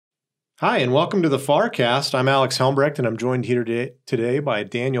Hi, and welcome to the FARcast. I'm Alex Helmbrecht, and I'm joined here today by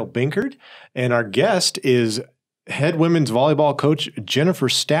Daniel Binkard. And our guest is head women's volleyball coach Jennifer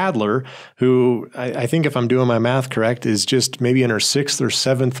Stadler, who I think, if I'm doing my math correct, is just maybe in her 6th or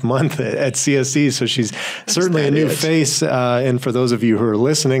 7th month at CSC. So she's certainly a new face. And for those of you who are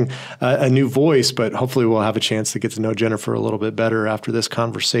listening, a new voice, but hopefully we'll have a chance to get to know Jennifer a little bit better after this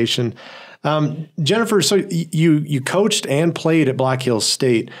conversation. Jennifer, so you coached and played at Black Hills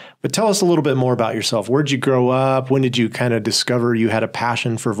State, but tell us a little bit more about yourself. Where'd you grow up? When did you kind of discover you had a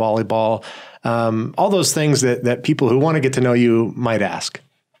passion for volleyball? All those things that people who want to get to know you might ask.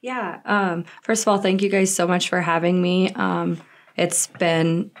 Yeah. First of all, thank you guys so much for having me. It's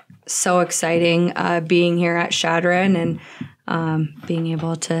been so exciting being here at Chadron, and being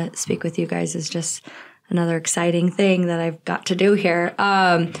able to speak with you guys is just another exciting thing that I've got to do here.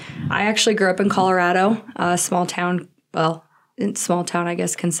 I actually grew up in Colorado, a small town, I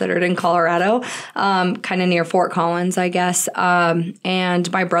guess, considered in Colorado, kind of near Fort Collins, I guess.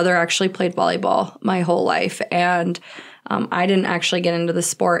 And my brother actually played volleyball my whole life. And I didn't actually get into the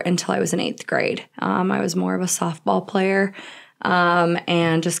sport until I was in 8th grade. I was more of a softball player,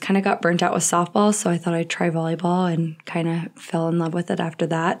 and just kind of got burnt out with softball. So I thought I'd try volleyball and kind of fell in love with it after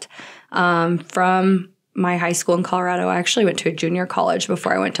that. From my high school in Colorado, I actually went to a junior college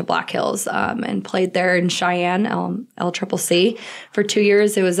before I went to Black Hills, and played there in Cheyenne, LCCC, for 2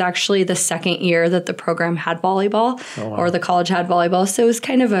 years. It was actually the second year that the program had volleyball, or the college had volleyball. So it was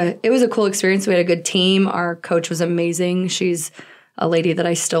it was a cool experience. We had a good team. Our coach was amazing. She's a lady that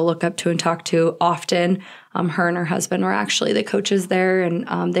I still look up to and talk to often. Her and her husband were actually the coaches there,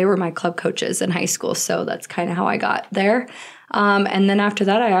 and they were my club coaches in high school. So that's kind of how I got there. And then after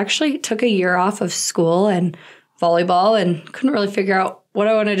that, I actually took a year off of school and volleyball and couldn't really figure out what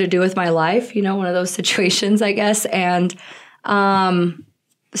I wanted to do with my life, one of those situations, I guess, and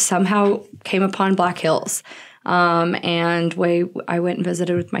somehow came upon Black Hills. And I went and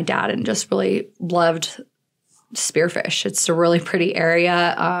visited with my dad and just really loved Spearfish. It's a really pretty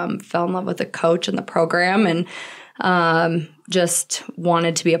area. Fell in love with the coach and the program, and just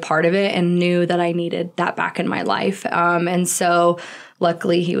wanted to be a part of it and knew that I needed that back in my life. And so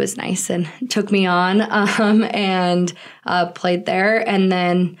luckily he was nice and took me on, and played there. And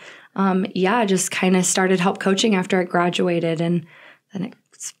then, just kind of started help coaching after I graduated. And then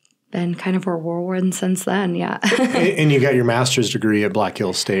it's been kind of a whirlwind since then. Yeah. And you got your master's degree at Black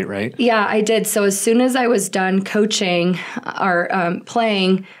Hills State, right? Yeah, I did. So as soon as I was done coaching or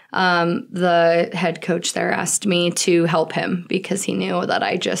playing, the head coach there asked me to help him because he knew that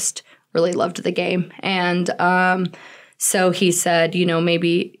I just really loved the game. And so he said,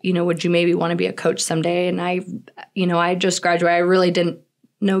 maybe, would you maybe want to be a coach someday? And I just graduated. I really didn't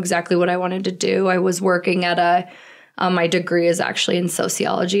know exactly what I wanted to do. I was working at my degree is actually in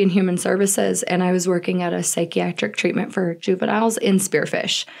sociology and human services, and I was working at a psychiatric treatment for juveniles in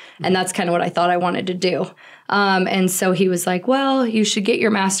Spearfish, and that's kind of what I thought I wanted to do. And so he was like, well, you should get your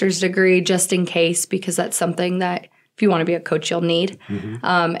master's degree just in case, because that's something that if you want to be a coach, you'll need.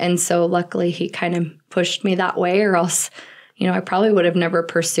 And so luckily he kind of pushed me that way, or else, I probably would have never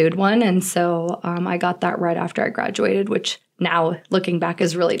pursued one. And so I got that right after I graduated, which now looking back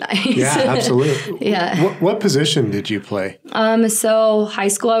is really nice. Yeah, absolutely. Yeah. What position did you play? So high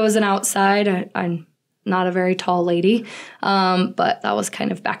school, I was an outside. I'm not a very tall lady, but that was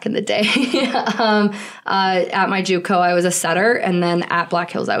kind of back in the day. At my JUCO, I was a setter, and then at Black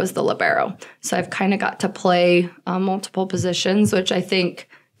Hills, I was the libero. So I've kind of got to play multiple positions, which I think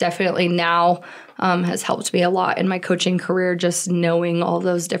definitely now has helped me a lot in my coaching career. Just knowing all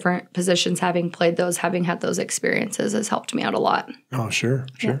those different positions, having played those, having had those experiences has helped me out a lot. Oh, sure.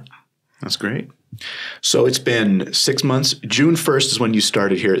 Yeah. That's great. So it's been 6 months. June 1st is when you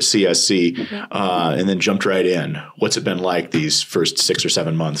started here at CSC, and then jumped right in. What's it been like these first 6 or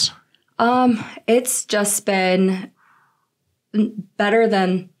 7 months? It's just been better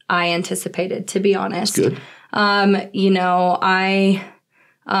than I anticipated, to be honest. That's good. I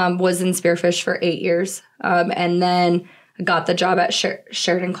was in Spearfish for 8 years, and then got the job at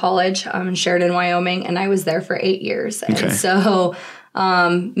Sheridan College in Sheridan, Wyoming, and I was there for 8 years. Okay. And so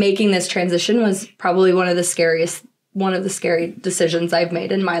making this transition was probably one of the scary decisions I've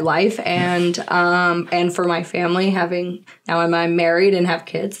made in my life, and for my family. Now I'm married and have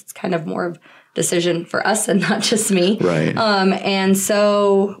kids, it's kind of more of a decision for us and not just me. Right. And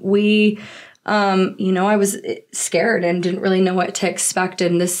so we. I was scared and didn't really know what to expect.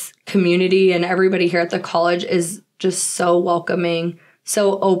 And this community and everybody here at the college is just so welcoming,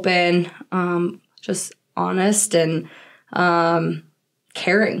 so open, just honest and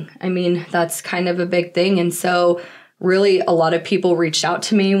caring. I mean, that's kind of a big thing. And so really a lot of people reached out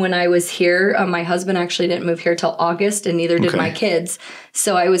to me when I was here. My husband actually didn't move here till August, and neither did my kids.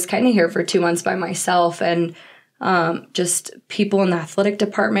 So I was kind of here for 2 months by myself, and just people in the athletic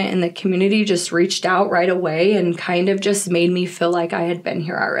department and the community just reached out right away and kind of just made me feel like I had been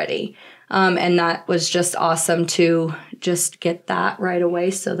here already. And that was just awesome to just get that right away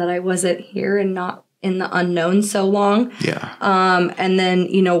so that I wasn't here and not in the unknown so long. Yeah. And then,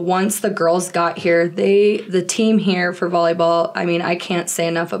 once the girls got here, the team here for volleyball, I mean, I can't say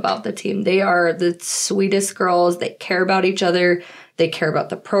enough about the team. They are the sweetest girls. They care about each other. They care about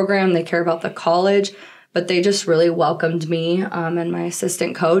the program. They care about the college. But they just really welcomed me and my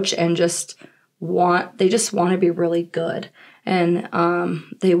assistant coach, and they just want to be really good. And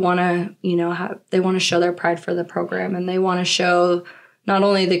they want to, they want to show their pride for the program, and they want to show not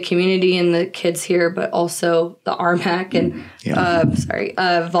only the community and the kids here, but also the RMAC and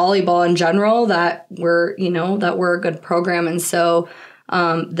volleyball in general, that we're a good program. And so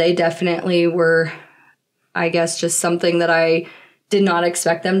they definitely were, I guess, just something that I did not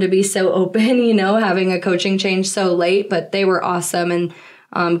expect them to be so open, having a coaching change so late, but they were awesome. And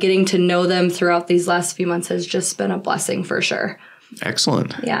getting to know them throughout these last few months has just been a blessing for sure.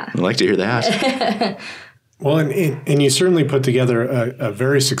 Excellent. Yeah. I'd like to hear that. Well, and you certainly put together a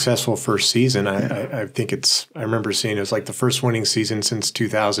very successful first season. I think I remember seeing it was like the first winning season since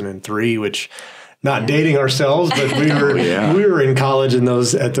 2003, which, not dating ourselves, but we were in college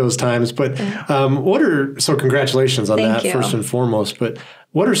at those times. But so congratulations on Thank that you. first and foremost. But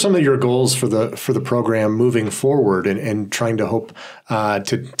what are some of your goals for the program moving forward and trying to hope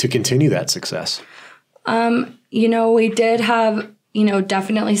to continue that success? We did have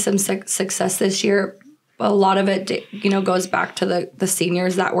definitely some success this year. A lot of it, goes back to the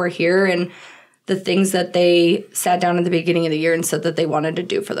seniors that were here and the things that they sat down at the beginning of the year and said that they wanted to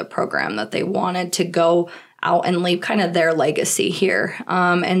do for the program, that they wanted to go out and leave kind of their legacy here.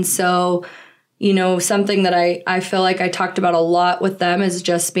 And so, something that I feel like I talked about a lot with them is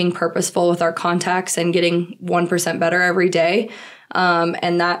just being purposeful with our contacts and getting 1% better every day.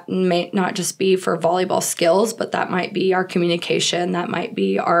 And that may not just be for volleyball skills, but that might be our communication, that might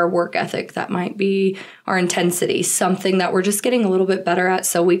be our work ethic, that might be our intensity, something that we're just getting a little bit better at.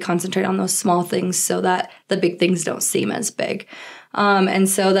 So we concentrate on those small things so that the big things don't seem as big. And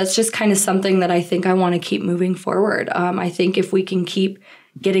so that's just kind of something that I think I want to keep moving forward. I think if we can keep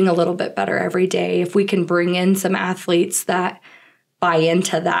getting a little bit better every day, if we can bring in some athletes that buy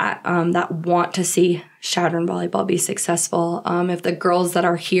into that, that want to see Chadron volleyball be successful. If the girls that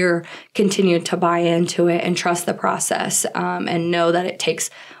are here continue to buy into it and trust the process and know that it takes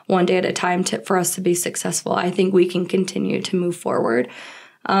one day at a time for us to be successful, I think we can continue to move forward.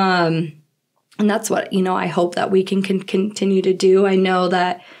 And that's what, I hope that we can continue to do. I know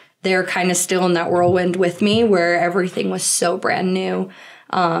that they're kind of still in that whirlwind with me where everything was so brand new.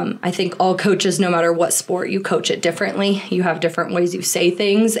 I think all coaches, no matter what sport, you coach it differently. You have different ways you say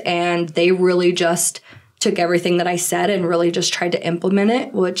things, and they really just took everything that I said and really just tried to implement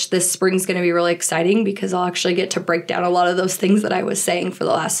it, which this spring's going to be really exciting because I'll actually get to break down a lot of those things that I was saying for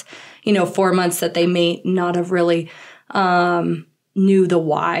the last, 4 months that they may not have really knew the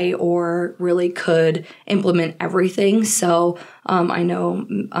why or really could implement everything. So I know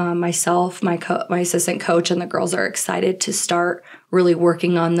myself, my assistant coach, and the girls are excited to start really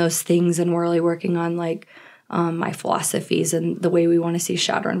working on those things and really working on my philosophies and the way we want to see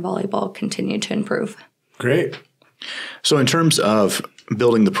Chadron volleyball continue to improve. Great. So in terms of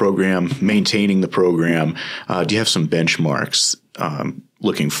building the program, maintaining the program, do you have some benchmarks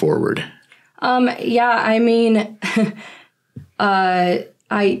looking forward? As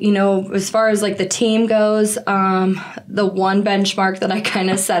far as the team goes, the one benchmark that I kind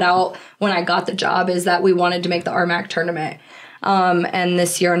of set out when I got the job is that we wanted to make the RMAC tournament. And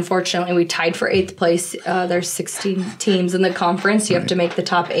this year, unfortunately, we tied for 8th place. There's 16 teams in the conference. You have to make the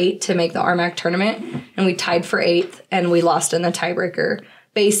top 8 to make the RMAC tournament. And we tied for 8th, and we lost in the tiebreaker.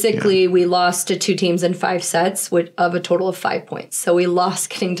 Basically, we lost to 2 teams in 5 sets of a total of 5 points. So we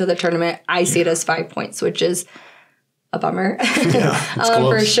lost getting to the tournament. I see it as 5 points, which is a bummer.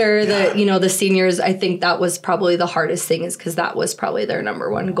 For sure. The seniors, I think that was probably the hardest thing, is because that was probably their number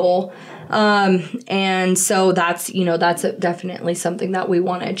one goal. And so that's definitely something that we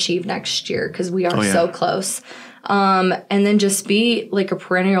want to achieve next year because we are so close. And then just be a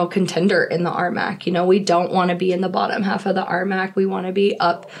perennial contender in the RMAC. We don't want to be in the bottom half of the RMAC. We want to be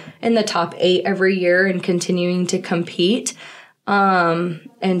up in the top 8 every year and continuing to compete.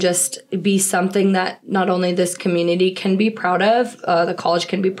 And just be something that not only this community can be proud of, the college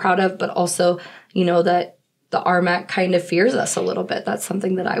can be proud of, but also, that the RMAC kind of fears us a little bit. That's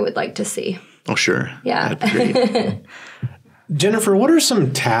something that I would like to see. Oh, sure. Yeah. That'd be great. Jennifer, what are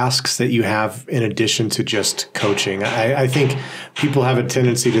some tasks that you have in addition to just coaching? I think people have a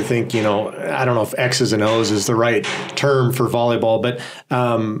tendency to think, I don't know if X's and O's is the right term for volleyball, but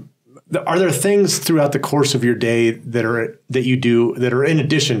are there things throughout the course of your day that you do that are in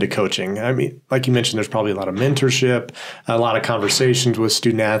addition to coaching? I mean, like you mentioned, there's probably a lot of mentorship, a lot of conversations with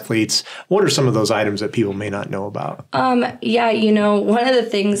student athletes. What are some of those items that people may not know about? Yeah, one of the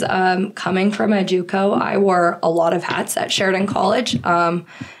things coming from a JUCO, I wore a lot of hats at Chadron College. And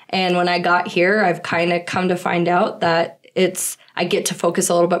when I got here, I've kind of come to find out that I get to focus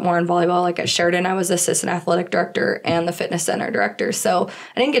a little bit more on volleyball. Like at Sheridan, I was assistant athletic director and the fitness center director. So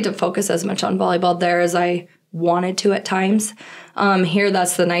I didn't get to focus as much on volleyball there as I wanted to at times. Here,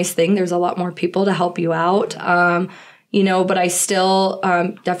 that's the nice thing. There's a lot more people to help you out. But I still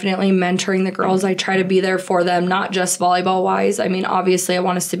definitely mentoring the girls. I try to be there for them, not just volleyball wise. I mean, obviously I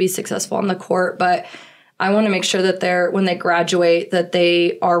want us to be successful on the court, but I want to make sure that when they graduate, that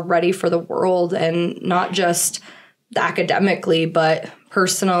they are ready for the world, and not just academically, but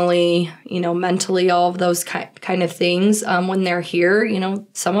personally, mentally, all of those kind of things. When they're here,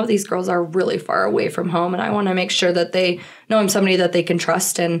 some of these girls are really far away from home, and I want to make sure that they know I'm somebody that they can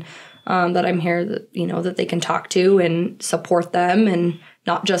trust, and that I'm here, that they can talk to and support them, and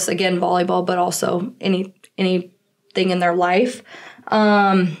not just, again, volleyball, but also anything in their life.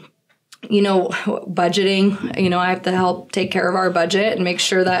 Budgeting, I have to help take care of our budget and make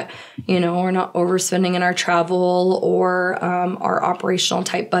sure that, we're not overspending in our travel or our operational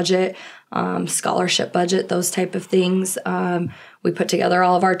type budget, scholarship budget, those type of things. We put together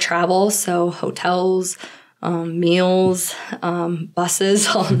all of our travel, so hotels, meals, buses,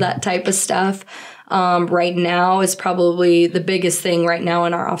 all of that type of stuff. Right now is probably the biggest thing right now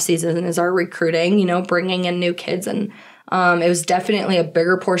in our off season is our recruiting, bringing in new kids. And it was definitely a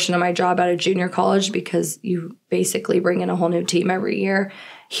bigger portion of my job at a junior college because you basically bring in a whole new team every year.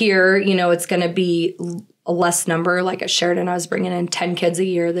 Here, it's going to be a less number. Like at Sheridan, I was bringing in 10 kids a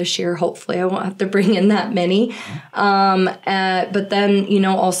year this year. Hopefully I won't have to bring in that many. But then,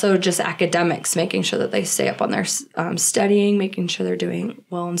 also just academics, making sure that they stay up on their studying, making sure they're doing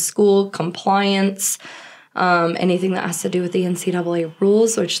well in school, compliance, anything that has to do with the NCAA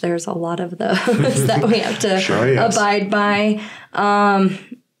rules, which there's a lot of those that we have to abide by.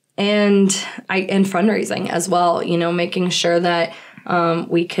 And fundraising as well, making sure that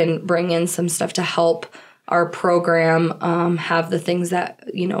we can bring in some stuff to help our program have the things that,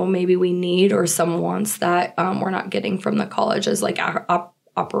 maybe we need or some wants that we're not getting from the college as like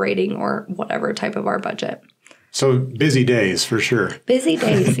operating or whatever type of our budget. So busy days for sure. Busy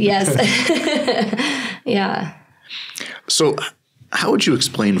days, yes. Yeah. So how would you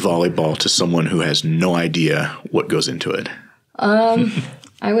explain volleyball to someone who has no idea what goes into it?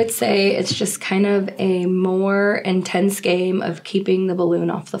 I would say it's just kind of a more intense game of keeping the balloon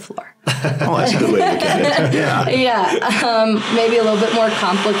off the floor. Oh, that's a good way to look at it. Yeah. Yeah. Maybe a little bit more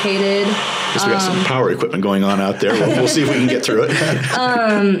complicated. Guess we got some power equipment going on out there. We'll see if we can get through it.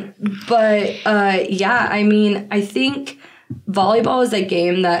 I think volleyball is a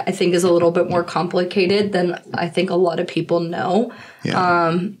game that I think is a little bit more complicated than I think a lot of people know.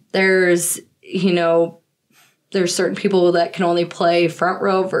 Yeah. There's certain people that can only play front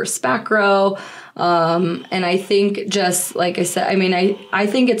row versus back row. And I think just like I said, I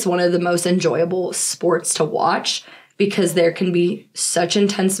think it's one of the most enjoyable sports to watch because there can be such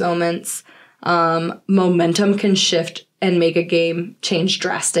intense moments. Momentum can shift and make a game change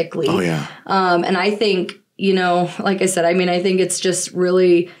drastically. Oh, yeah. And I think, like I said, I think it's just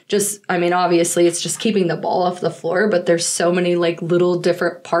really obviously it's just keeping the ball off the floor, but there's so many like little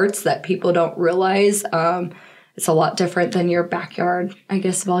different parts that people don't realize. It's a lot different than your backyard, I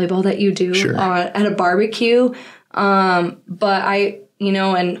guess, volleyball that you do at a barbecue. But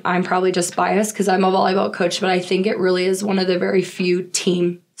and I'm probably just biased because I'm a volleyball coach, but I think it really is one of the very few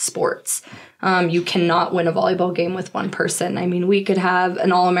team sports. You cannot win a volleyball game with one person. We could have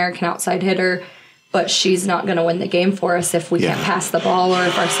an All-American outside hitter, but she's not going to win the game for us if we can't pass the ball or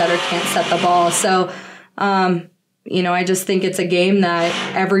if our setter can't set the ball. So, I just think it's a game that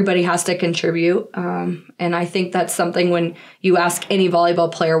everybody has to contribute. And I think that's something when you ask any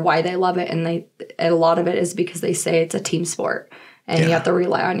volleyball player why they love it, and a lot of it is because they say it's a team sport and you have to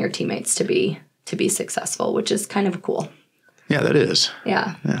rely on your teammates to be successful, which is kind of cool. Yeah, that is.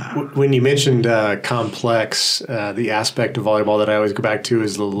 Yeah. When you mentioned complex, the aspect of volleyball that I always go back to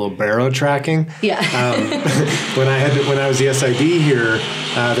is the libero tracking. Yeah. When I was the SID here,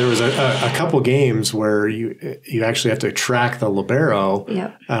 there was a couple games where you actually have to track the libero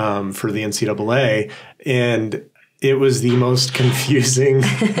for the NCAA, and it was the most confusing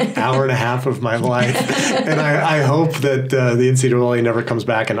hour and a half of my life. And I hope that the NCAA never comes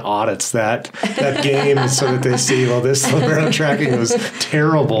back and audits that game so that they see, well, this libero tracking was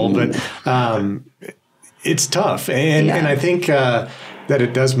terrible. But it's tough. And I think that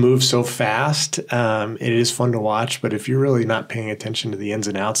it does move so fast. It is fun to watch. But if you're really not paying attention to the ins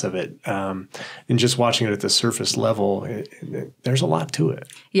and outs of it and just watching it at the surface level, there's a lot to it.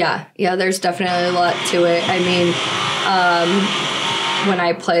 Yeah, there's definitely a lot to it. I mean, when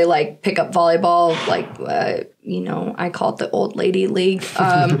I play like pickup volleyball, like, I call it the old lady league.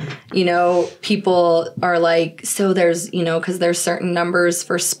 People are like, so there's, because there's certain numbers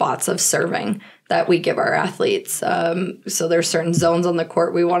for spots of serving that we give our athletes. So there's certain zones on the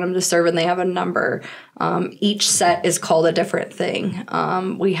court we want them to serve, and they have a number. Each set is called a different thing.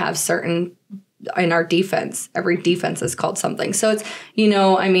 We have certain in our defense. Every defense is called something. So it's,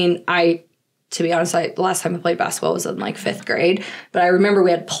 to be honest, the last time I played basketball was in like 5th grade, but I remember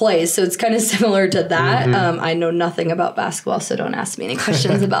we had plays, so it's kind of similar to that. Mm-hmm. I know nothing about basketball, so don't ask me any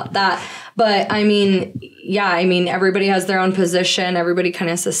questions about that. But everybody has their own position. Everybody kind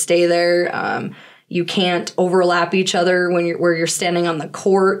of has to stay there. You can't overlap each other where you're standing on the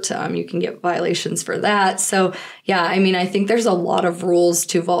court. You can get violations for that. So I think there's a lot of rules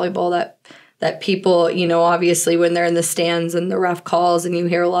to volleyball that people, obviously when they're in the stands and the ref calls and you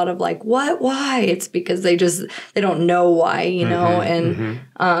hear a lot of like, what, why? It's because they don't know why,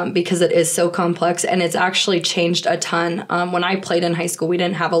 because it is so complex, and it's actually changed a ton. When I played in high school, we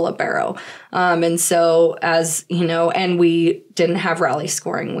didn't have a libero. And so and we didn't have rally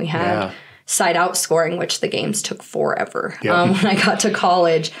scoring. We had side out scoring, which the games took forever. Yep. When I got to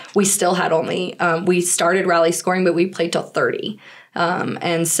college, we still had only, we started rally scoring, but we played till 30.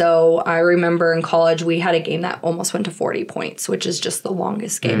 And so I remember in college, we had a game that almost went to 40 points, which is just the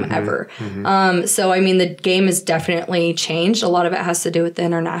longest game ever. Mm-hmm. The game has definitely changed. A lot of it has to do with the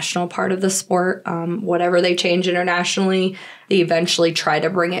international part of the sport. Whatever they change internationally, they eventually try to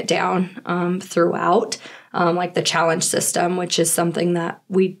bring it down throughout, like the challenge system, which is something that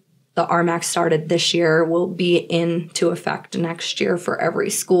the RMAC started this year, will be into effect next year for every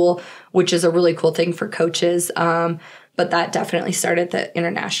school, which is a really cool thing for coaches. But that definitely started at the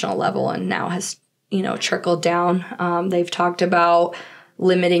international level and now has, trickled down. They've talked about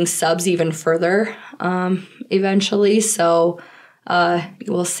limiting subs even further eventually. So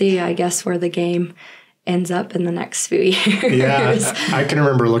we'll see, I guess, where the game ends up in the next few years. Yeah, I can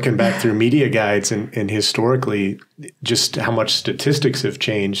remember looking back through media guides and historically just how much statistics have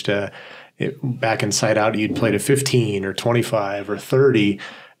changed. Back in Side Out, you'd play to 15 or 25 or 30.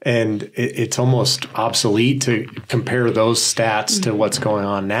 And it's almost obsolete to compare those stats to what's going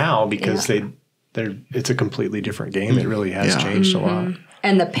on now because it's a completely different game. It really has changed a lot.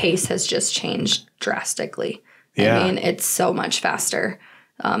 And the pace has just changed drastically. Yeah. I mean, it's so much faster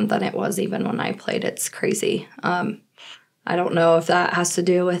than it was even when I played. It's crazy. I don't know if that has to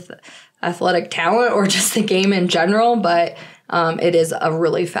do with athletic talent or just the game in general, but it is a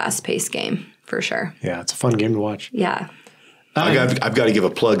really fast-paced game for sure. Yeah, it's a fun game to watch. Yeah. I've got to give a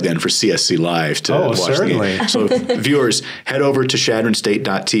plug then for CSC Live to watch certainly. the game. So viewers, head over to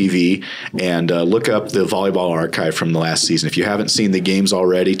chadronstate.tv and look up the volleyball archive from the last season. If you haven't seen the games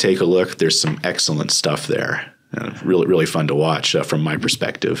already, take a look. There's some excellent stuff there. Really, really fun to watch from my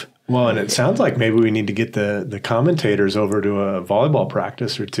perspective. Well, and it sounds like maybe we need to get the commentators over to a volleyball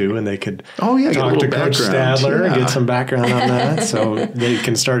practice or two, and they could talk to Coach Stadler and get some background on that, so they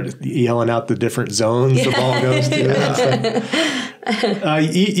can start yelling out the different zones the ball goes to.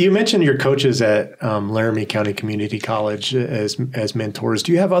 You mentioned your coaches at Laramie County Community College as mentors.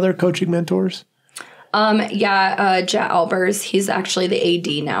 Do you have other coaching mentors? Jet Albers, he's actually the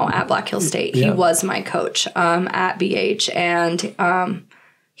AD now at Black Hill State. He was my coach at BH, and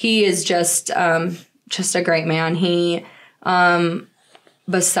he is just a great man. He,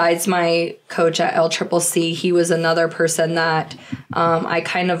 besides my coach at LCCC, he was another person that I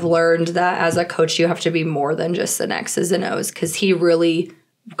kind of learned that as a coach, you have to be more than just an X's and O's, because he really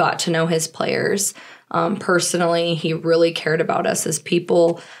got to know his players personally. He really cared about us as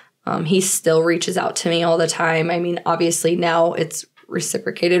people. He still reaches out to me all the time. I mean, obviously now it's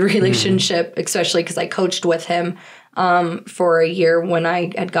reciprocated relationship, especially because I coached with him for a year when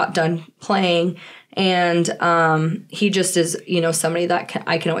I had got done playing. And he just is, somebody that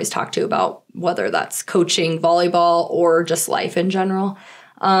I can always talk to about whether that's coaching volleyball or just life in general.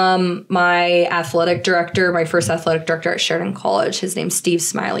 My athletic director, my first athletic director at Chadron College, his name's Steve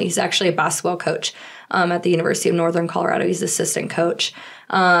Smiley. He's actually a basketball coach at the University of Northern Colorado. He's assistant coach.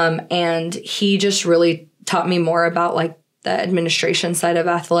 And he just really taught me more about like the administration side of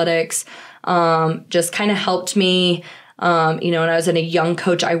athletics, just kind of helped me. When I was in a young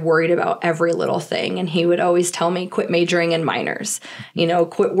coach, I worried about every little thing. And he would always tell me, quit majoring in minors,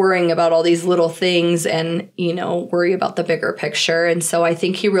 quit worrying about all these little things and, worry about the bigger picture. And so I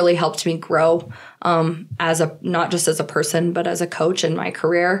think he really helped me grow not just as a person, but as a coach in my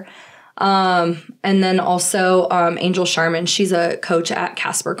career. And then also Angel Sharman, she's a coach at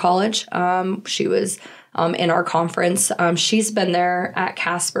Casper College. She was in our conference. She's been there at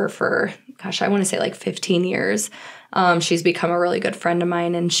Casper for, I want to say like 15 years. She's become a really good friend of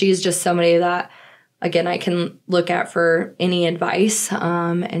mine, and she's just somebody that, again, I can look at for any advice.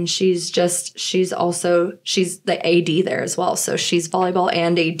 And she's the AD there as well. So she's volleyball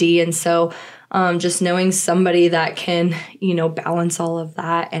and AD. And so just knowing somebody that can, balance all of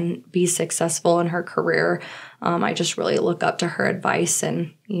that and be successful in her career, I just really look up to her advice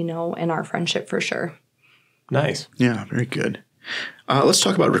and, in our friendship for sure. Nice. Yeah, very good. Let's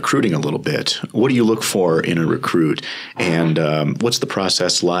talk about recruiting a little bit. What do you look for in a recruit, and what's the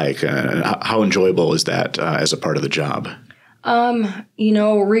process like? How enjoyable is that as a part of the job?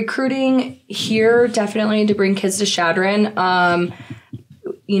 Recruiting here definitely to bring kids to Chadron.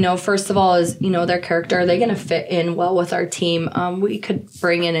 First of all is, their character. Are they going to fit in well with our team? We could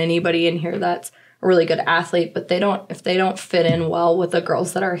bring in anybody in here that's a really good athlete, but if they don't fit in well with the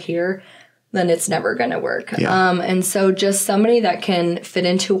girls that are here, then it's never going to work. Yeah. And so just somebody that can fit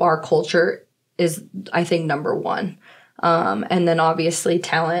into our culture is, I think, number one. And then obviously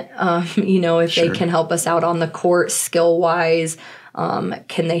talent, if Sure. they can help us out on the court skill-wise,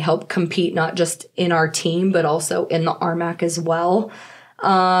 can they help compete not just in our team, but also in the RMAC as well.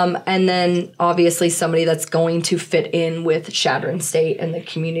 And then obviously somebody that's going to fit in with Chadron State and the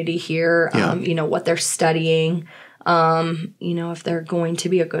community here, what they're studying, if they're going to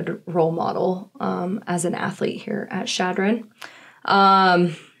be a good role model as an athlete here at Chadron.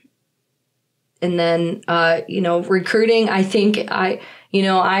 And then, recruiting, I think I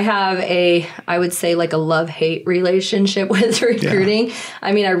have I would say like a love-hate relationship with recruiting. Yeah.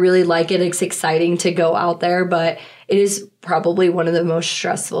 I mean, I really like it. It's exciting to go out there, but it is probably one of the most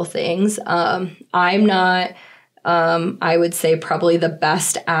stressful things. I'm not, I would say probably the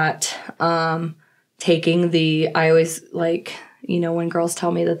best at, I always like, when girls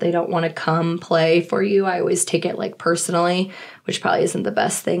tell me that they don't want to come play for you, I always take it like personally, which probably isn't the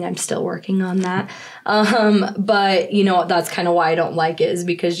best thing. I'm still working on that. But that's kind of why I don't like it, is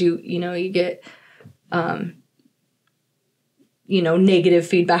because you get, negative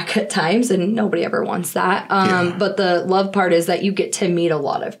feedback at times, and nobody ever wants that. But the love part is that you get to meet a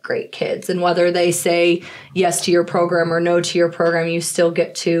lot of great kids, and whether they say yes to your program or no to your program, you still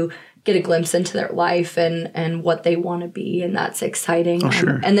get to get a glimpse into their life and what they want to be. And that's exciting. Oh,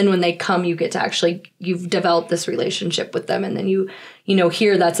 sure. And then when they come, you get to you've developed this relationship with them. And then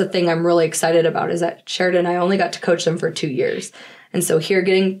here, that's a thing I'm really excited about, is that Sheridan, I only got to coach them for 2 years. And so here,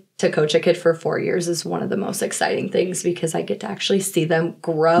 getting to coach a kid for 4 years is one of the most exciting things, because I get to actually see them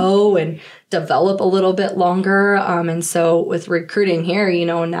grow and develop a little bit longer. And so with recruiting here,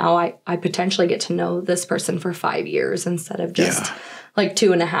 now I potentially get to know this person for 5 years instead of just like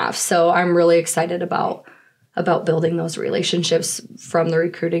 2.5. So I'm really excited about building those relationships from the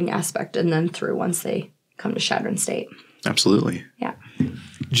recruiting aspect and then through once they come to Chadron State. Absolutely. Yeah.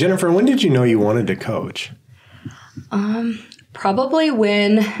 Jennifer, when did you know you wanted to coach? Probably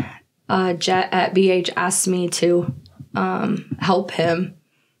when Jet at BH asked me to help him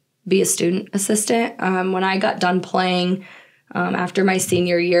be a student assistant. When I got done playing after my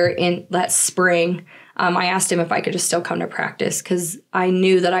senior year in that spring, I asked him if I could just still come to practice, because I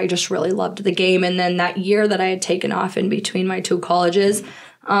knew that I just really loved the game. And then that year that I had taken off in between my two colleges,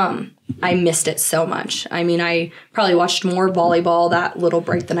 I missed it so much. I mean, I probably watched more volleyball that little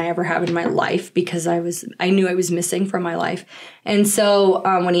break than I ever have in my life, because I knew I was missing from my life. And so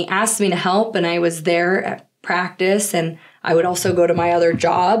when he asked me to help, and I was there at practice, and I would also go to my other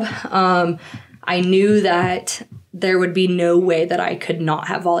job, I knew that there would be no way that I could not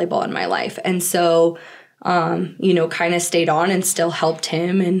have volleyball in my life. And so, kind of stayed on and still helped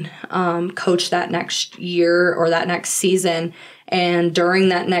him and coached that next year or that next season. And during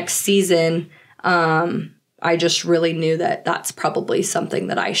that next season, I just really knew that that's probably something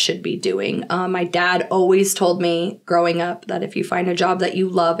that I should be doing. My dad always told me growing up that if you find a job that you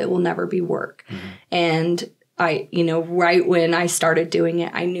love, it will never be work. Mm-hmm. And right when I started doing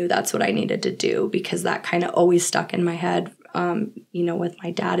it, I knew that's what I needed to do, because that kind of always stuck in my head, with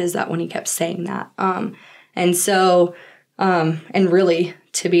my dad, is that when he kept saying that. And so, and really,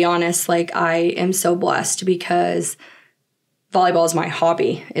 to be honest, like, I am so blessed, because volleyball is my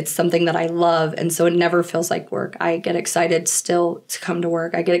hobby. It's something that I love. And so it never feels like work. I get excited still to come to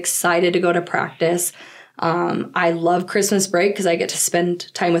work. I get excited to go to practice. I love Christmas break because I get to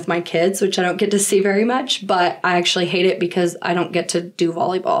spend time with my kids, which I don't get to see very much, but I actually hate it because I don't get to do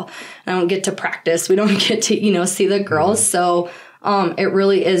volleyball. I don't get to practice. We don't get to, see the girls. So it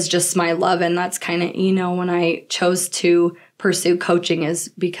really is just my love. And that's kind of, when I chose to pursue coaching is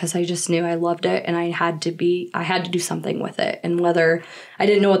because I just knew I loved it and I had to do something with it. And whether I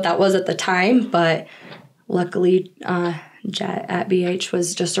didn't know what that was at the time, but luckily Jet at BH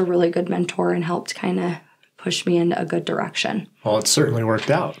was just a really good mentor and helped kind of push me in a good direction. Well, it certainly worked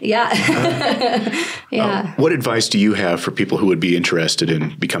out. Yeah. Yeah. What advice do you have for people who would be interested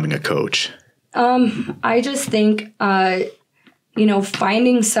in becoming a coach? I just think,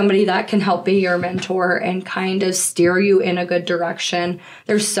 finding somebody that can help be your mentor and kind of steer you in a good direction.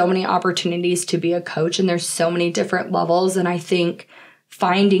 There's so many opportunities to be a coach and there's so many different levels. And I think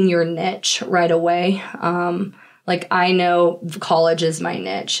finding your niche right away, I know college is my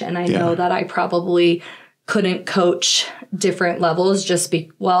niche and I know that I probably couldn't coach different levels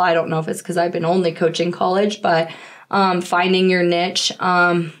I don't know if it's because I've been only coaching college, but finding your niche,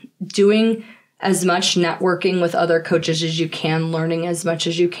 doing as much networking with other coaches as you can, learning as much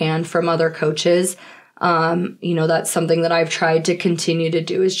as you can from other coaches. That's something that I've tried to continue to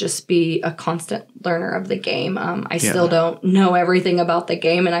do is just be a constant learner of the game. I still don't know everything about the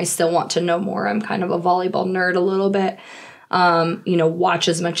game and I still want to know more. I'm kind of a volleyball nerd a little bit. Watch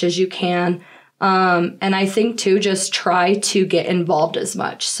as much as you can. And I think too, just try to get involved as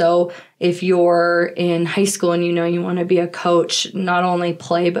much. So if you're in high school and you want to be a coach, not only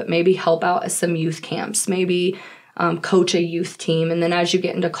play, but maybe help out at some youth camps, maybe coach a youth team. And then as you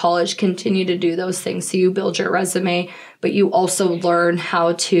get into college, continue to do those things. So you build your resume, but you also learn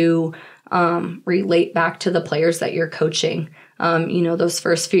how to relate back to the players that you're coaching. Those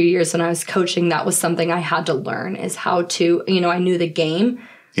first few years when I was coaching, that was something I had to learn is how to, I knew the game,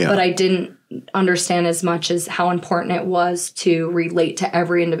 but I didn't understand as much as how important it was to relate to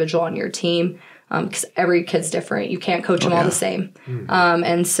every individual on your team because every kid's different. You can't coach them all the same.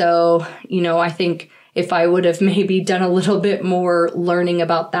 And so, I think if I would have maybe done a little bit more learning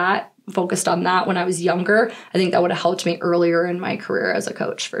about that, focused on that when I was younger, I think that would have helped me earlier in my career as a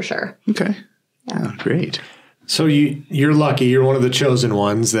coach for sure. Okay. Yeah, great. So you're lucky. You're one of the chosen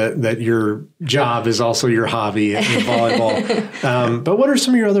ones that your job is also your hobby in volleyball. But what are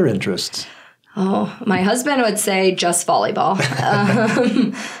some of your other interests? Oh, my husband would say just volleyball.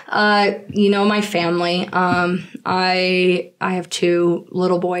 My family. I have two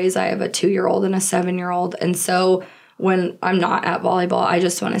little boys. I have a 2-year-old and a 7-year-old. And so when I'm not at volleyball, I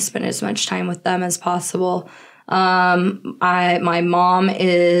just want to spend as much time with them as possible. My mom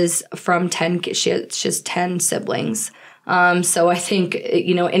is from 10, she has 10 siblings. So I think,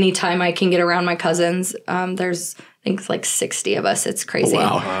 anytime I can get around my cousins, there's, I think it's like 60 of us. It's crazy. Oh,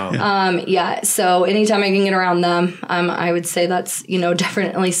 wow. So anytime I can get around them, I would say that's,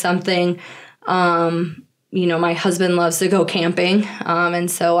 definitely something, my husband loves to go camping.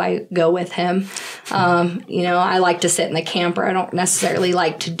 And so I go with him. I like to sit in the camper. I don't necessarily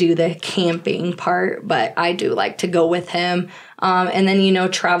like to do the camping part, but I do like to go with him. And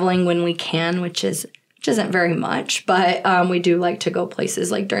then, traveling when we can, which isn't very much, but we do like to go places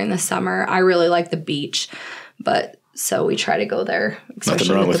like during the summer. I really like the beach, but so we try to go there,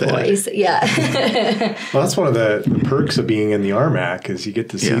 especially with the boys. Yeah. Well, that's one of the perks of being in the RMAC is you get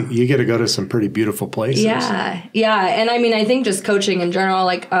to see, you get to go to some pretty beautiful places. Yeah. Yeah. And I think just coaching in general,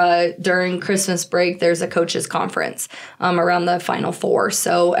 during Christmas break, there's a coaches conference around the Final Four.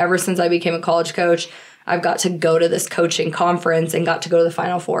 So ever since I became a college coach, I've got to go to this coaching conference and got to go to the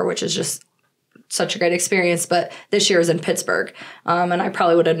Final Four, which is just such a great experience. But this year is in Pittsburgh. And I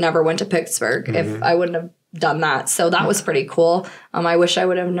probably would have never went to Pittsburgh if I wouldn't have done that. So that was pretty cool. I wish I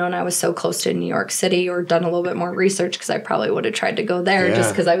would have known I was so close to New York City or done a little bit more research because I probably would have tried to go there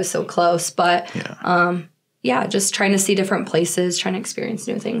just because I was so close. But just trying to see different places, trying to experience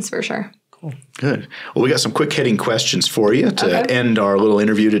new things for sure. Cool. Good. Well, we got some quick hitting questions for you to end our little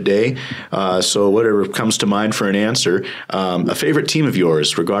interview today. So whatever comes to mind for an answer. A favorite team of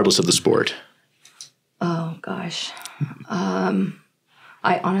yours, regardless of the sport? Oh, gosh.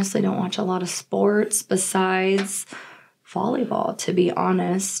 I honestly don't watch a lot of sports besides volleyball, to be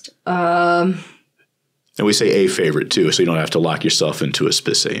honest. And we say a favorite, too, so you don't have to lock yourself into a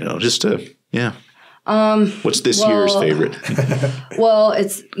specific, what's this year's favorite? Well,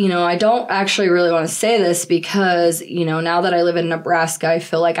 it's, I don't actually really want to say this because, now that I live in Nebraska, I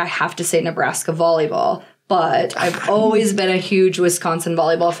feel like I have to say Nebraska volleyball. But I've always been a huge Wisconsin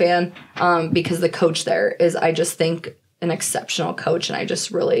volleyball fan because the coach there is, I just think, an exceptional coach, and I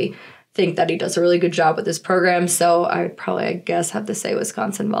just really think that he does a really good job with his program. So I would probably, I guess, have to say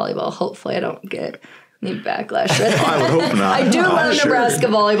Wisconsin volleyball. Hopefully I don't get any backlash. I would hope not. I do love Nebraska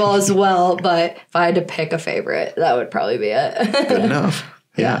volleyball as well, but if I had to pick a favorite, that would probably be it. Good enough.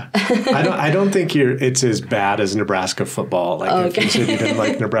 Yeah. I don't think it's as bad as Nebraska football. Like if you said you didn't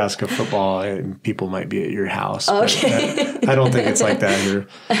like Nebraska football, people might be at your house. Okay. I don't think it's like that here.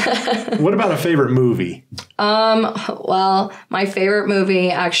 What about a favorite movie? Well, my favorite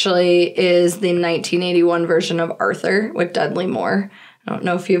movie actually is the 1981 version of Arthur with Dudley Moore. I don't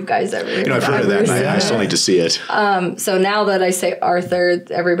know if you guys ever I've heard of that. I still need to see it. So now that I say Arthur,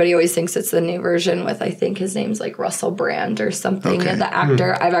 everybody always thinks it's the new version with, I think his name's like Russell Brand or something, the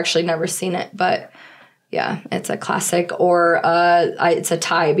actor. I've actually never seen it, but yeah, it's a classic. Or it's a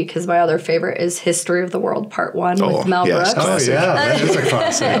tie because my other favorite is History of the World Part 1 with Mel Brooks. Oh, yeah, that is a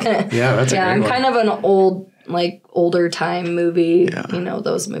classic. Yeah, that's a great one. I'm kind of an older time movie. Yeah. You know,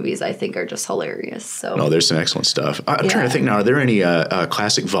 those movies I think are just hilarious. So no, there's some excellent stuff. I'm trying to think now, are there any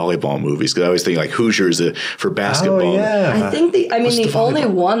classic volleyball movies? Because I always think like Hoosiers for basketball. Oh, yeah. I think the only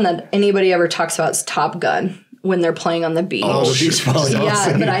one that anybody ever talks about is Top Gun when they're playing on the beach. Oh, the beach volleyball.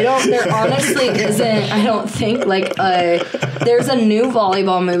 Yeah, but there honestly isn't, I don't think, there's a new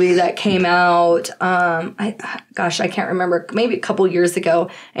volleyball movie that came out, I can't remember, maybe a couple years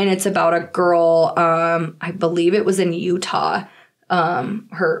ago, and it's about a girl, I believe it was in Utah.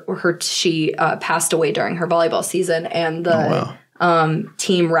 She passed away during her volleyball season, and the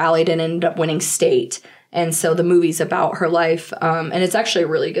team rallied and ended up winning state. And so the movie's about her life, and it's actually a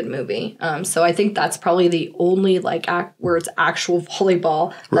really good movie. So I think that's probably the only where it's actual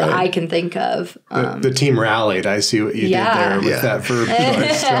volleyball that I can think of. The team rallied. I see what you did there with that verb.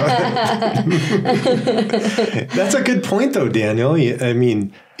 That's a good point, though, Daniel. I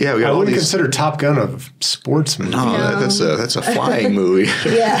mean, I wouldn't consider Top Gun a sports movie. No, that's a flying movie.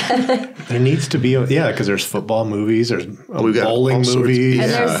 There needs to be because there's football movies, there's bowling movies,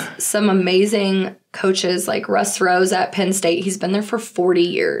 and there's some amazing coaches like Russ Rose at Penn State. He's been there for 40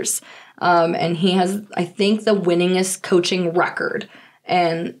 years. And he has, I think, the winningest coaching record.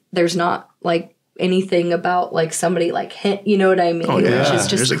 And there's not anything about somebody like him, you know what I mean? Oh, yeah. Which is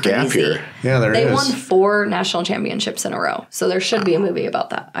just there's a crazy. gap here. Yeah, They won 4 national championships in a row. So there should be a movie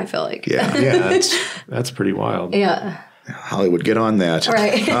about that, I feel like. Yeah, that's pretty wild. Yeah. Hollywood, get on that.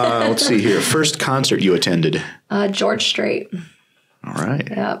 Right. Let's see here. First concert you attended? George Strait. All right.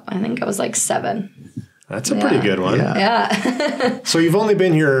 Yeah, I think I was 7. That's a pretty good one. Yeah. So you've only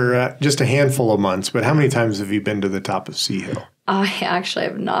been here just a handful of months, but how many times have you been to the top of Sea Hill? I actually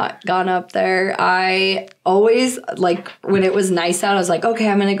have not gone up there. I always, when it was nice out, I was like, okay,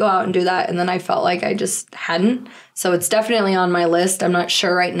 I'm going to go out and do that. And then I felt like I just hadn't. So it's definitely on my list. I'm not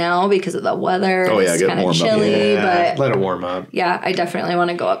sure right now because of the weather. Oh, yeah, it's kind of chilly. But let it warm up. Yeah, I definitely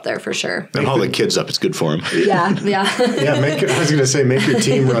want to go up there for sure. And haul the kids up. It's good for them. Yeah. I was going to say, make your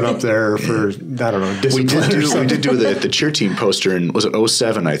team run up there for, I don't know, discipline. We did do the cheer team poster in, was it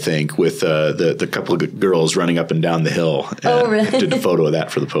 07, I think, with the couple of girls running up and down the hill. Oh, really? Did a photo of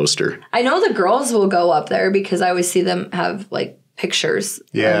that for the poster. I know the girls will go up there because I always see them have pictures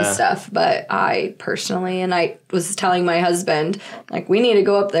and stuff. But I personally, and I was telling my husband, we need to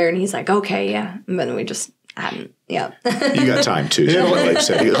go up there. And he's like, okay, yeah. And then we just hadn't. Yeah. You got time too. So like I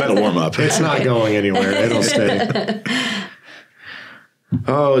said, that'll warm up. It's not going anywhere. It'll stay.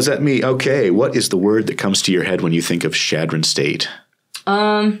 Oh, is that me? Okay. What is the word that comes to your head when you think of Chadron State?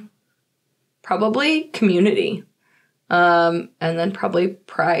 Probably community. And then probably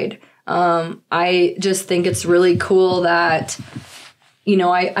pride. I just think it's really cool that,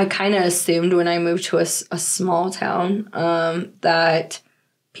 I kind of assumed when I moved to a small town that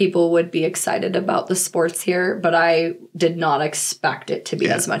people would be excited about the sports here, but I did not expect it to be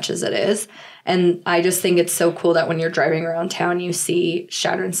as much as it is. And I just think it's so cool that when you're driving around town, you see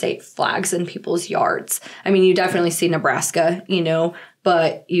Chadron State flags in people's yards. I mean, you definitely see Nebraska,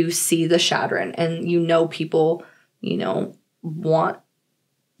 but you see the Chadron and people, want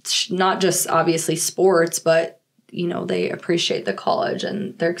not just obviously sports, but they appreciate the college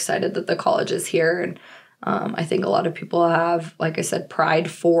and they're excited that the college is here. And I think a lot of people have, like I said, pride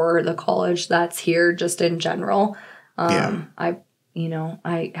for the college that's here just in general. I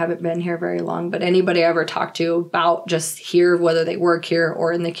haven't been here very long, but anybody I ever talked to about just here, whether they work here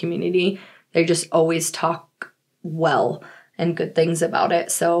or in the community, they just always talk well and good things about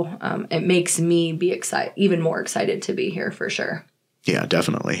it. So it makes me be even more excited to be here for sure. Yeah,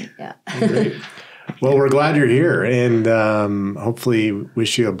 definitely. Yeah. Great. Well, we're glad you're here, and hopefully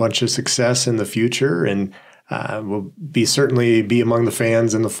wish you a bunch of success in the future. And we'll certainly be among the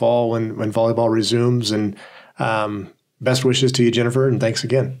fans in the fall when volleyball resumes. And best wishes to you, Jennifer, and thanks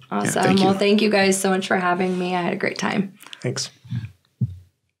again. Awesome. thank you. Well, thank you guys so much for having me. I had a great time. Thanks.